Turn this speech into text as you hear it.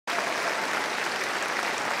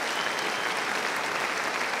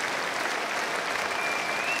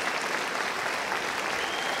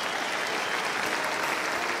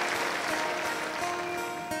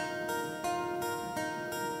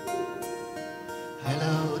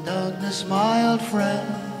Hello, darkness, my old friend.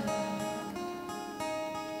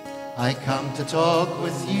 I come to talk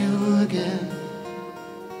with you again,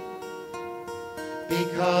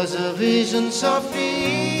 because a vision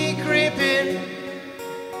softly creeping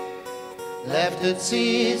left its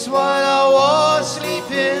seeds while I was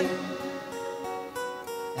sleeping,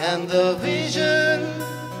 and the vision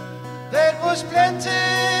that was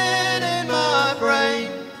planted in my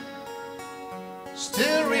brain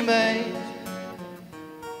still remains,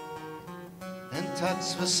 and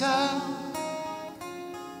touched the sound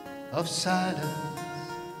of silence.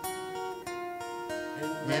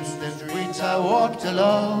 In the streets I walked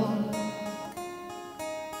alone,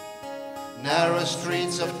 narrow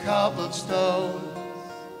streets of cobblestone,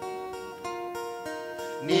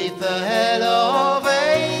 neath the halo of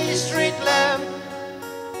a street lamp.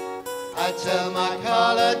 I turned my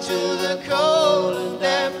collar to the cold and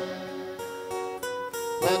damp,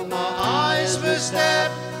 but my eyes were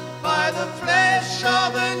stabbed by the flash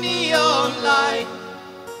of a neon light,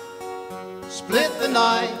 split the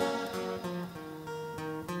night,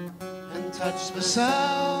 and touched the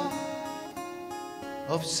sound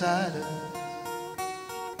of silence.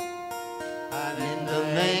 And in the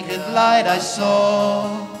naked light I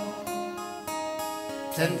saw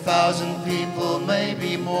 10,000 people,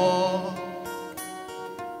 maybe more,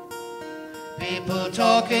 people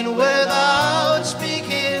talking without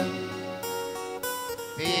speaking,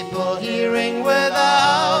 people hearing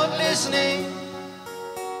without listening,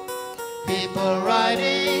 people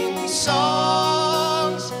writing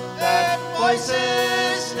songs that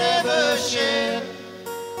voices never shared.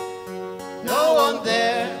 No one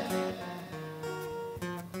there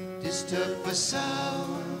disturbed the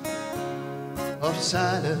sound of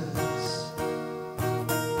silence.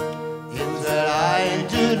 In that I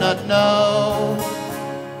do not know,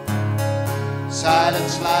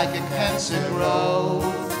 silence like a cancer grows.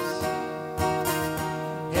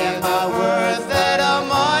 Hear my words that I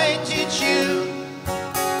might teach you,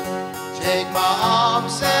 take my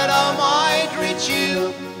arms that I might reach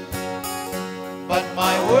you, but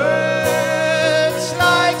my words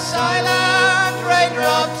like silent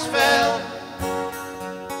raindrops fell,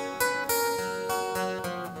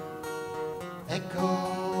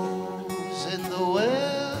 echoes in the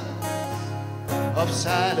well of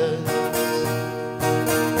silence.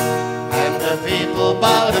 And the people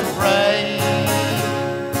bowed and prayed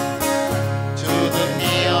to the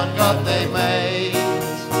neon god they made,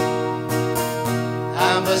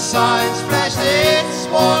 and the signs flashed its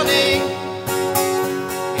warning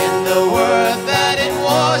in the word that it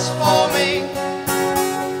was forming,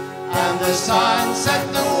 and the signs said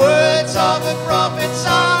the words of the prophets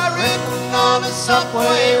are written on the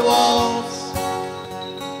subway walls,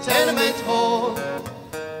 tenement hall,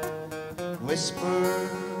 whisper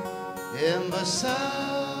in the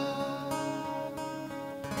sound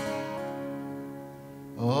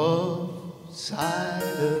of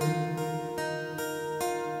silence.